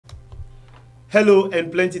Hello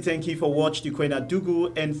and plenty thank you for watching the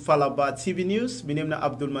Koinadugu and Falaba TV News. My name is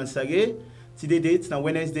Abdul Mansage. Today date is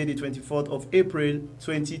Wednesday the 24th of April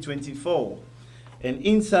 2024. And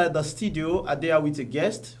inside the studio are there with a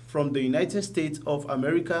guest from the United States of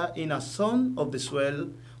America in a son of the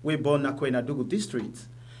soil we born in Koinadugu district.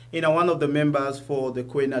 In one of the members for the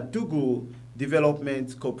Koinadugu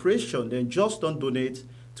Development Corporation, then just don't donate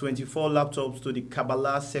 24 laptops to the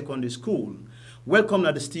Kabbalah Secondary School. Welcome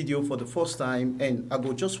to the studio for the first time, and I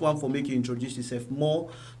go just one for making you introduce yourself more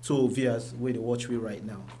to viewers where they watch me right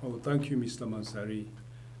now. Oh, thank you, Mr. Mansari.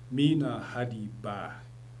 Me na Hadi Ba,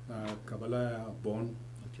 Kabbalah born.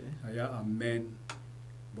 Okay. I am a man,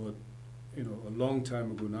 but a long time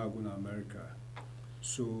ago now I go to America.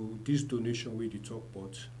 So this donation we talk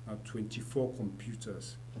about are 24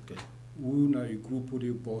 computers. Okay. We are a group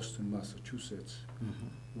in Boston, Massachusetts.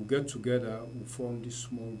 We get together, we form this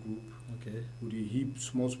small group. Okay. We heap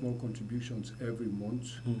small contributions every month.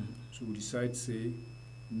 So we decide say,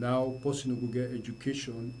 now person will get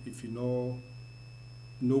education if you know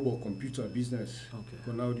about computer business. Okay.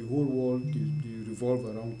 Because now the whole world they revolve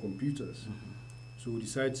around computers. So we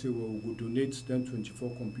decide say, well, we'll donate them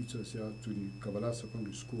 24 computers here to the Kabbalah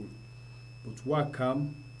Secondary School. But what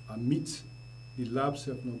come and meet the labs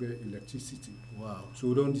have no get electricity. Wow. So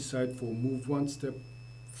we don't decide for move one step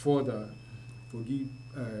further for give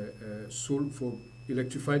for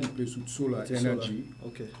electrify the place with solar energy.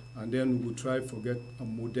 Okay. And then we will try for get a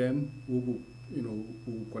modem. We will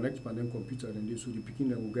we'll connect my computer and this so the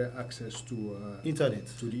beginner will get access to internet.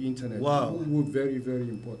 To the internet. Wow. Very, very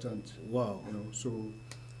important. Wow. So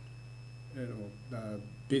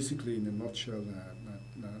basically in a nutshell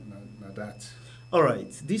that. All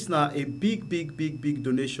right, this now a big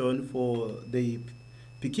donation for the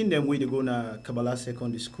picking them where they go to Kabbalah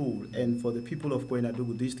Secondary School and for the people of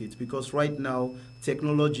Koinadugu district, because right now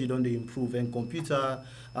technology don't they improve and computer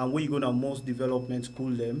and where you go to most development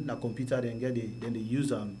school them na computer then they use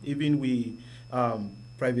them. Even we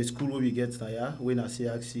private school where we get there when I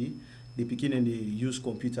CXC they begin and they use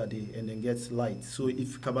computer day and then get light. So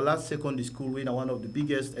if Kabbalah Secondary School we are one of the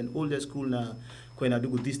biggest and oldest school now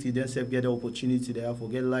Koinadugu district, then self get the opportunity there for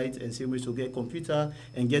get light and same way to get computer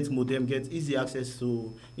and get modem, get easy access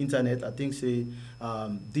to internet. I think say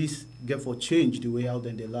this get for change the way out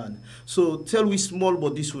and they learn. So tell we small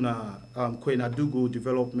about this one Koinadugu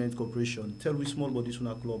Development Corporation. Tell we small about this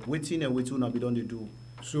one club. Waiting and waiting be done they do.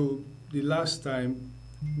 So the last time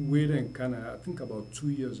we then I think about 2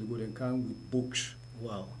 years ago then came with books.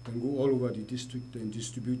 Wow. And go all over the district and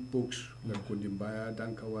distribute books like Kondimbaya,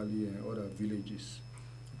 Dankawali, and other villages.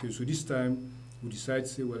 Okay, so this time we decided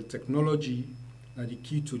to say, well, technology is the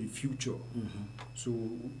key to the future. So,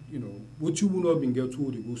 what you will not be get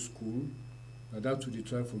to they go school, that's what they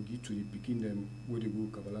try for get to the begin them where they go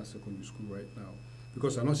Kabbalah Secondary School right now.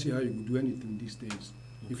 Because I don't see how you could do anything these days.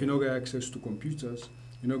 Okay. If you don't get access to computers,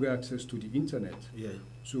 you don't get access to the internet. Yeah.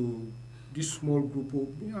 So this small group,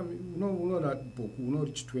 we're not that book, we'll not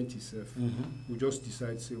reach 20 self. We just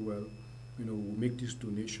decide, say, well, we'll make this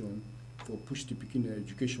donation for push the beginner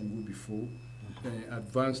education go before,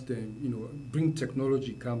 advance them, bring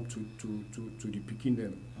technology come to the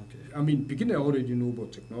beginner. Okay. I mean, beginner already know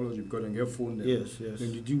about technology because they get phone them. Yes.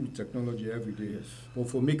 Then they deal with technology every day. Yes. But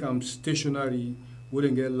for make them stationary, we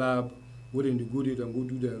then get lab, we then go there and go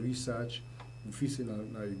do their research. We feel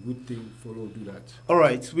a good thing for all do that. All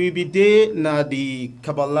right, we be there na the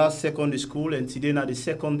Kabbalah Secondary School and today na the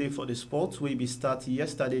second day for the sports. We be start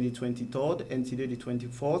yesterday the 23rd and today the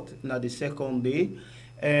 24th na the second day.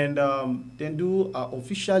 And then do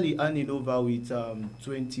officially handing over with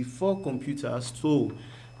 24 computers to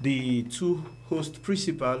the two host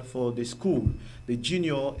principal for the school, the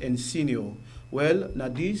junior and senior. Well, now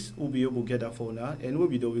this will be able to get that for now, and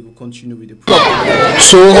we will continue with the program.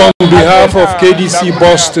 So, on behalf of KDC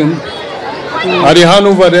Boston, I hand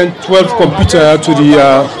over then 12 computers to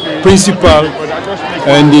the principal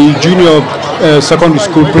and the junior secondary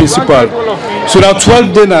school principal. So now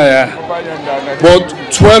 12 then but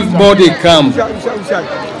 12 more they come,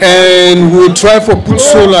 and we'll try for put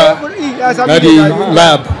solar at the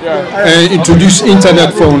lab and introduce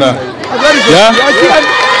internet for now. Yeah.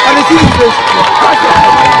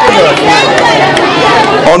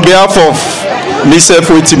 On behalf of myself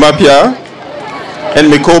with Timapia and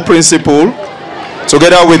my co-principal,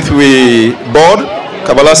 together with the board,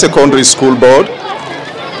 Kabbalah Secondary School board,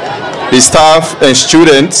 the staff and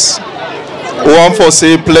students, we want to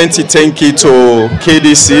say plenty thank you to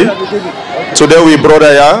KDC. Today we brought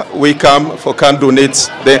here, we come for can donate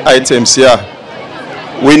the items here.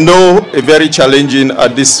 We know it's very challenging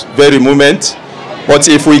at this very moment. But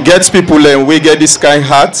if we get people and we get this kind of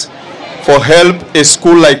heart, for help a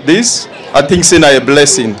school like this, I think it's a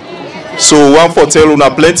blessing. So one for tell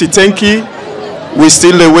una plenty thank you. We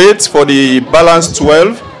still wait for the balance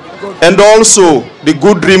 12. And also the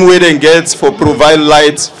good dream we then get for provide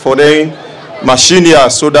light for them machine here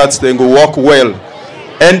so that they go work well.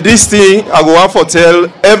 And this thing I go want for tell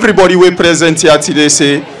everybody we present here today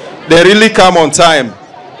say they really come on time.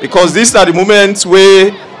 Because these are the moments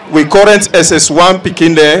where we current SS1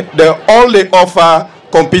 picking there, they all they offer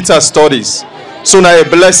computer studies. So now a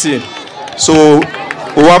blessing. So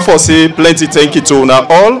we want for say plenty thank you to now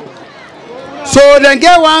all. So then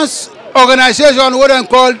get one organization what they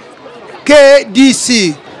call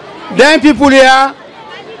KDC. Then people here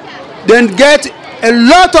then get a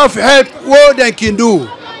lot of help what they can do.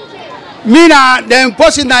 Me now then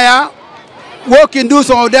person here what can do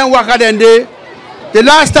some of them work at the the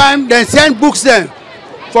last time they send books then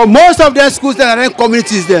for most of their schools then and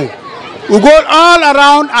communities then. We go all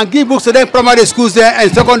around and give books to them primary schools there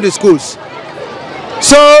and secondary schools.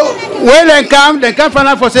 So when they come find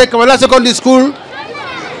out for say Kabbalah Secondary School,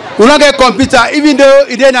 we not get computer, even though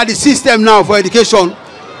it ain't at the system now for education,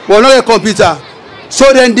 we not get computer.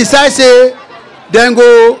 So then decide say then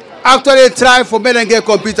go actually try for me and get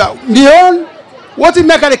computer. What in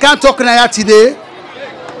make they can't talk now today?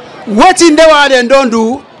 What in they then don't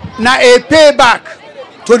do now a payback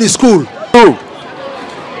to the school.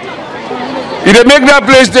 If they make that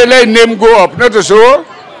place they let name go up, not so.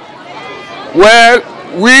 Well,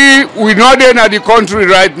 we not in the country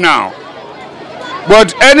right now.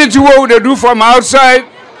 But anything what they do from outside,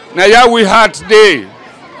 now yeah we had today.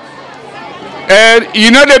 And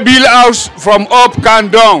you know the build house from up can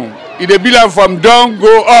down. If they build house from down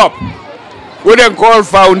go up. What they call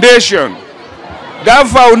foundation. That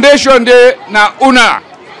foundation there now una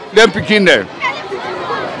them picking there.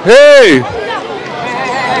 Hey.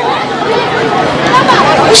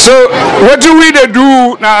 So what do we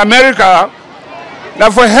do now America? Now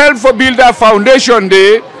for help for build that foundation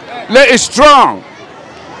there, let it strong.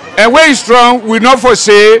 And when it's strong, we not for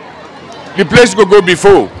say the place go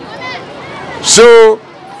before. So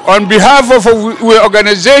on behalf of our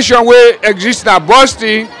organization we exist in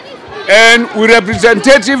Boston and we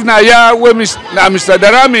representative now here with Mr.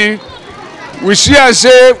 Darami, we see and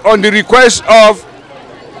say on the request of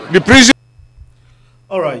the president.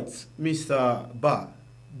 All right, Mr. Ba,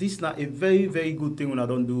 this is not a very, very good thing when I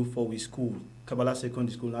don't do for we school, Kabbalah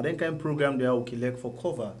Secondary School. Now, then kind of program there okay like for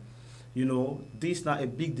cover. You know, this is not a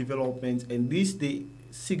big development, and this they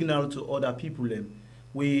signal to other people them.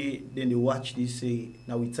 We then they watch this say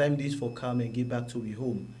now we time this for come and get back to we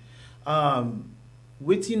home.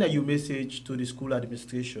 Waiting at your message to the school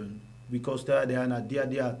administration because there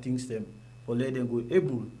are things them for let them go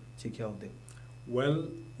able to take care of them. Well,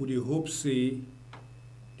 would you hope say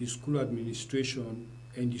the school administration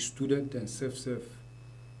and the student and self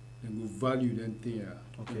and will value them there.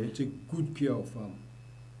 Okay. Will take good care of them.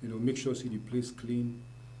 You know, make sure see the place clean.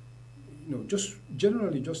 You know, just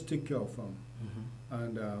generally just take care of them.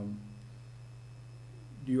 And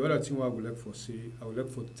the other thing I would like for say, I would like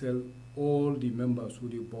for tell all the members who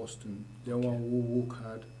they Boston, they want who work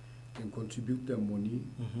hard and contribute their money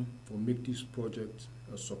for make this project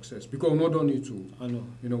a success. Because we not done it too. I know.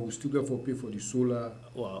 You know, we still get for pay for the solar.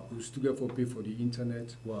 Wow. We still get for pay for the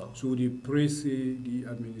internet. Wow. So the pray say the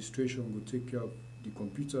administration will take care of the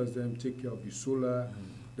computers, them take care of the solar.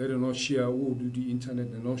 They do not share who do the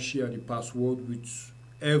internet, they not share the password with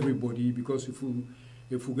everybody because if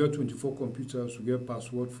we get 24 computers, we get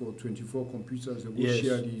password for 24 computers. They will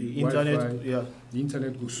share the internet. Wi-Fi. Yeah. The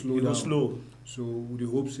internet will slow down. It will slow. So we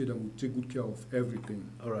hope say that we take good care of everything.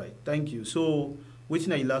 All right. Thank you. So, what's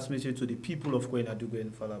your last message to the people of Koinadugu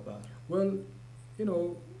and Falaba? Well, you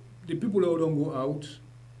know, the people who don't go out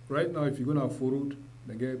right now. If you're gonna forward,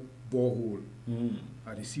 they get borehole.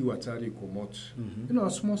 And they see what they come out. You know,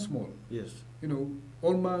 small. Yes. You know,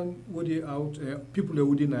 all man who they out, people that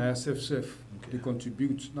within ISF they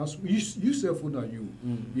contribute. Now you self would not you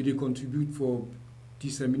they contribute for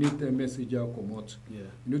disseminate their message out come out. Yeah.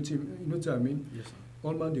 You know what I mean? Yes, sir.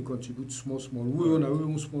 All man they contribute small. We own our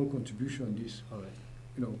own small contribution this. All right.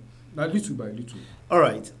 You know, now little by little. All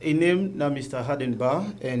right. A name now Mr.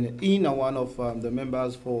 Hadenbar, and in one of the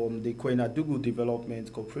members from the Koinadugu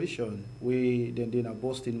Development Corporation, we then in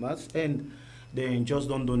Boston, Mass, and then just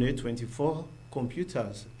don't donate 24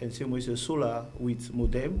 computers and same way solar with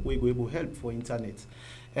modem we go able help for internet.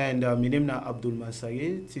 And my name now Abdul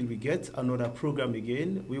Masaye. Till we get another program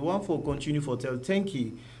again, we want for continue for tell thank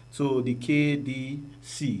you to the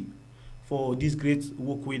KDC for this great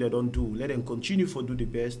work we they don't do. Let them continue for do the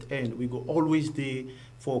best, and we go always there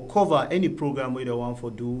for cover any program we they want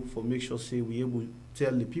for do for make sure say we able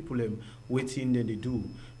tell the people waiting that they do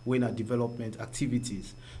when at development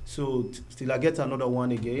activities. So till I get another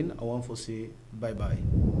one again, I want to say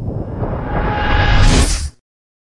bye-bye.